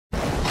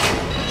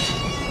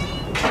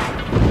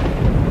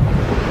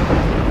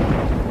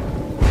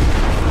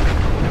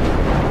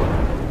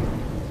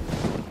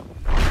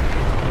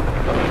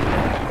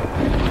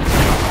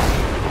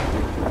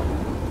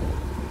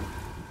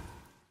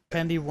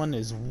Bendy one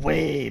is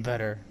way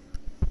better.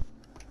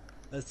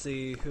 Let's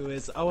see who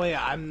is. Oh wait,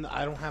 I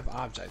don't have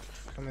object.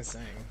 What am I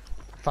saying?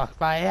 Fuck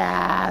my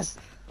ass.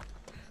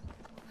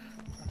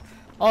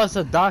 Oh, it's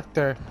a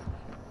doctor.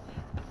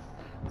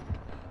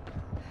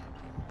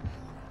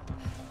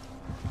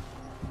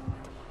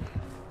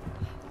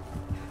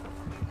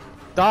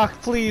 Doc,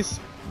 please.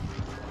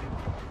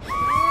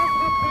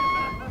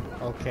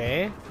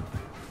 Okay.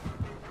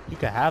 You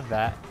can have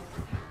that.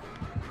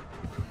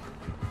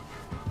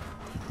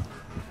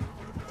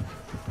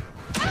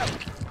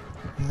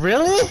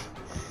 Really?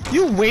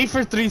 You wait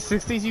for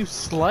 360s, you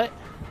slut?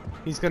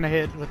 He's gonna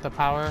hit with the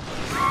power.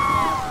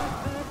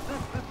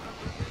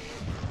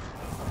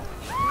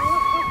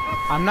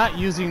 I'm not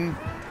using...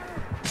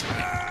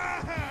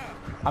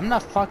 I'm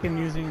not fucking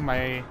using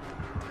my...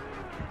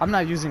 I'm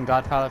not using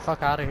God Palette.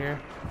 Fuck out of here.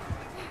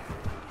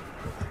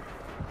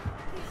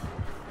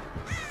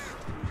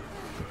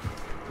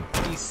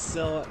 He's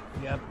still...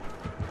 Yep.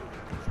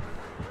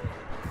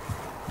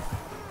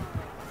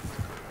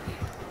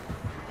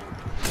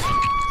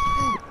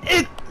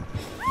 It...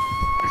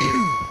 Do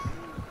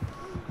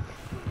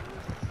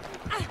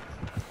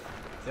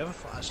you have a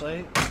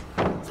flashlight?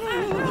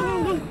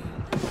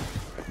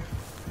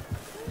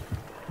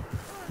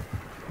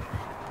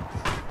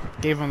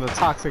 Gave him the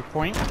toxic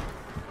point.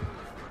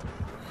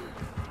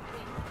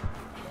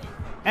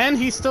 And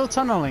he's still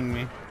tunneling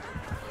me.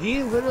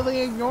 He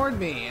literally ignored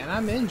me, and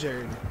I'm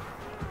injured.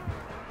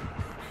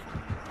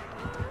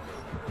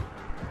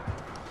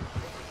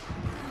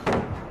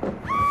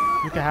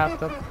 You can have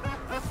the...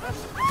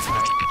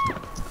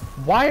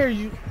 Why are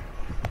you...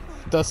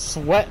 The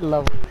sweat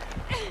level...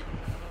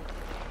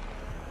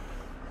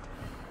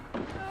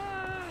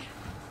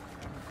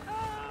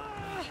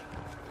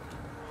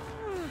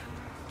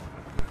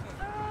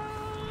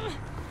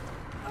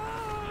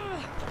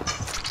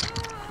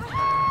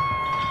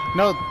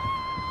 No.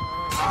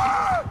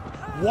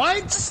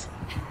 What?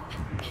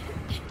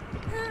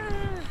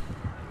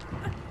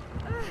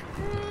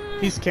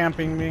 He's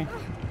camping me.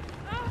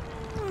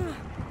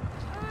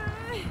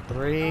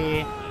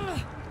 3,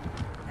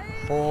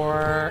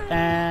 4,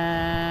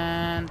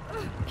 and...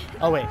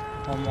 Oh wait,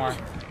 one more.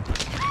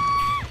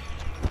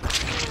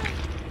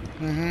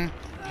 Mm-hmm.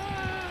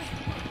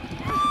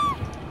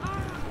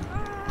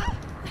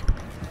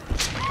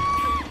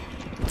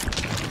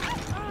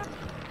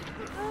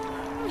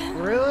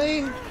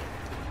 Really?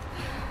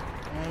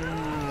 Oh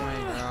my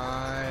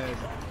god.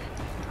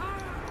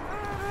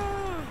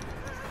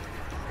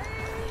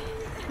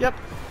 Yep.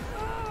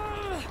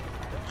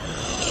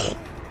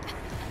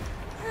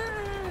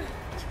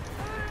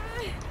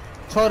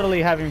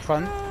 Totally having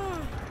fun.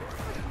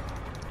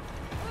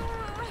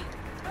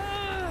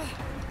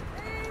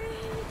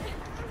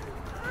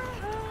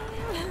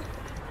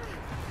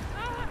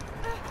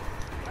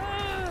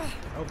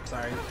 Oh,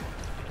 sorry.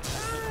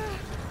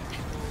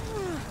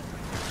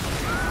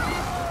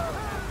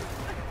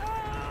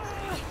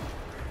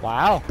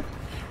 Wow.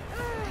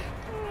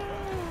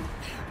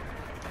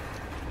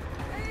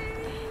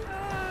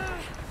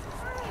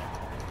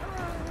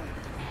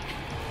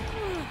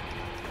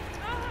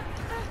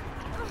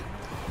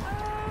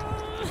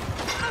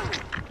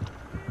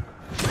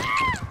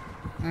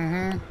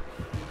 Mm-hmm.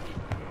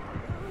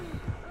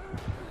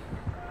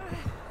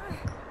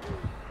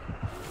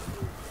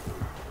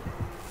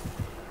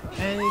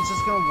 And he's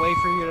just gonna wait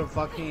for you to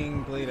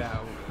fucking bleed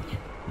out.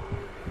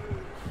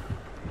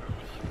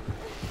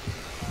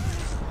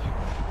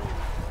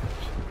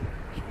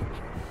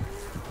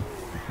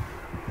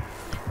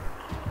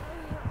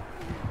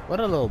 What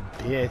a little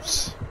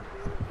bitch.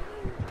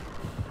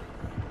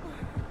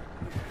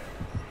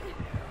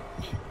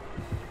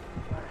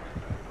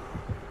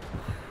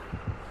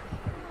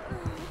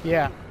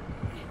 Yeah.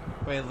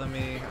 Wait,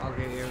 I'll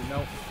get you.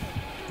 Nope.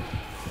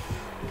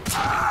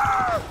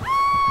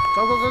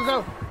 Go, go, go,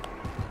 go!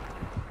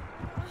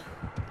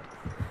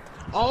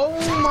 Oh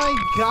my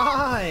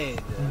god!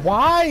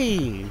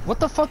 Why? What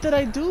the fuck did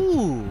I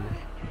do?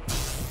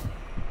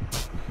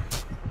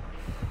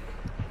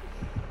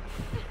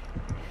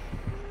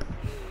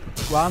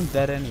 Well, I'm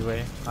dead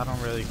anyway. I don't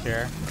really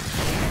care.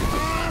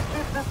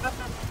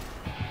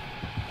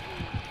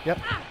 Yep.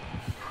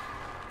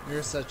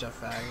 You're such a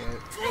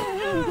faggot.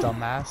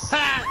 Dumbass.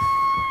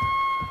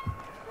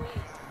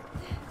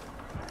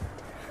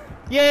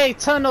 Yay,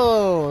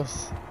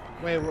 tunnels!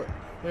 Wait,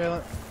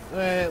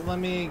 let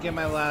me get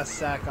my last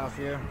sack off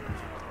you.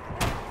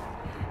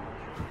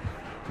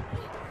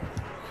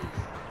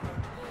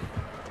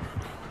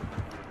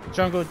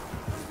 Jungle.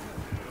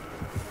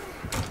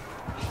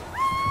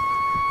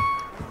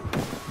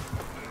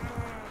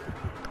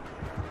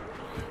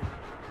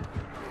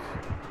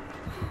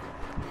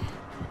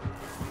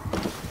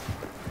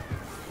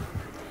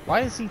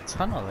 Why is he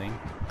tunneling?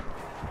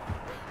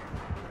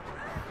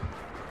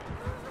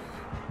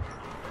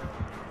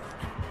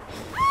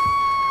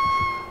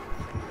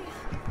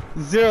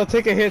 Zero,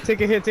 take a hit, take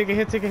a hit, take a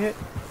hit, take a hit.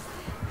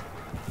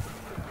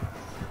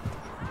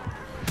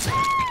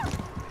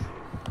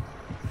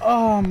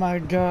 Oh my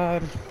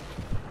god.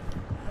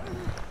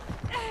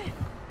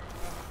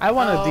 I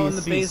want Oh, a in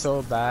the DC base.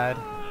 so bad.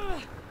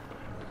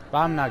 But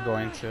I'm not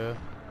going to.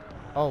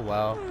 Oh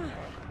well.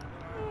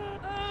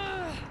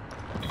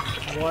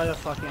 What a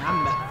fucking...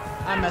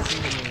 I'm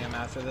messaging him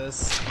after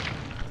this.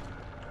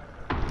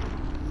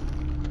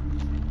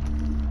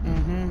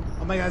 Mm-hmm.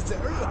 Oh my god,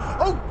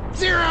 oh!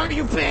 Zero,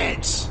 you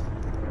bitch!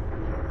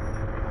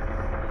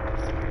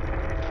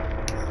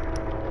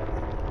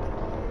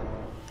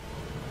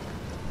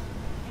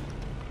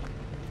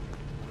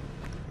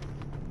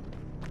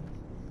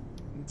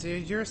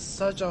 Dude, you're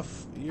such a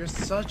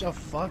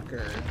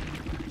fucker.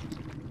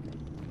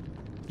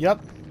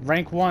 Yep.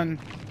 Rank 1,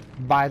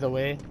 by the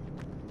way.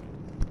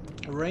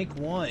 Rank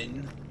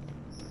 1.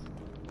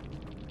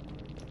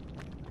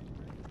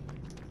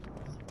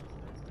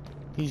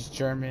 He's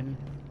German.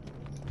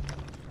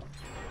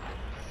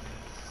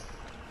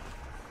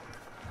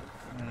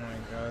 Oh my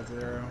god,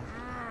 Zero.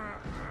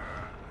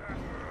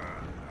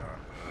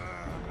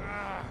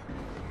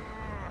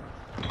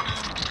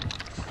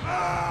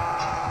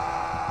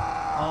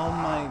 Oh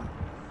my...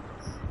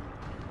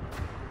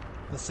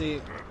 Let's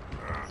see.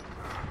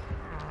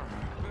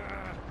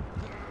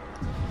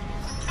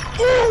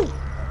 Ooh!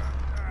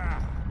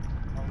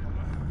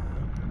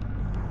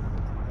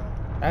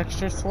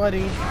 Extra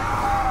sweaty.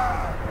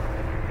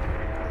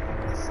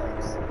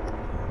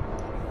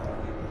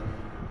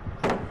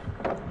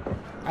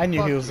 I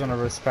knew he was gonna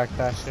respect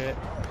that shit.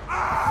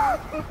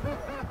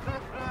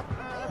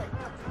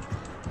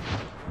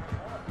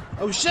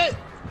 Oh shit!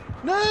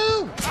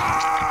 No!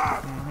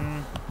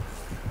 Mm-hmm.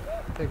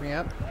 Pick me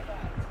up.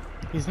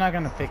 He's not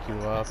gonna pick you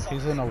up.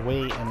 He's gonna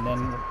wait and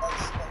then.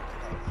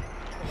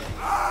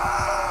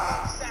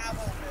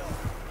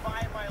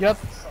 Yep.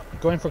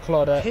 Going for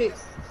Claudette. Hey.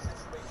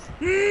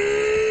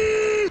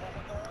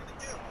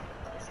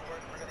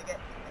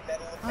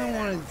 I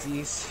want a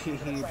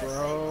DC,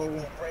 bro.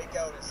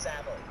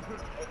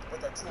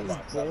 This is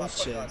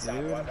bullshit,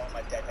 dude. I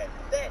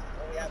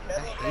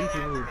hate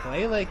people who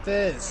play like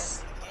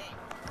this.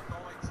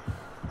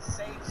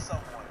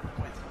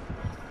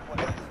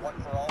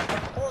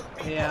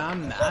 Yeah,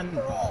 I'm fucking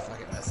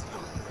messing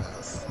with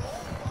this.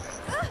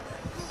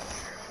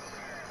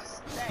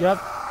 Yep.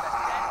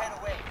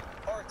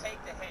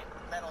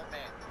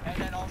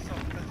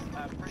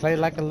 Play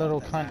like a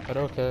little cunt, but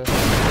okay.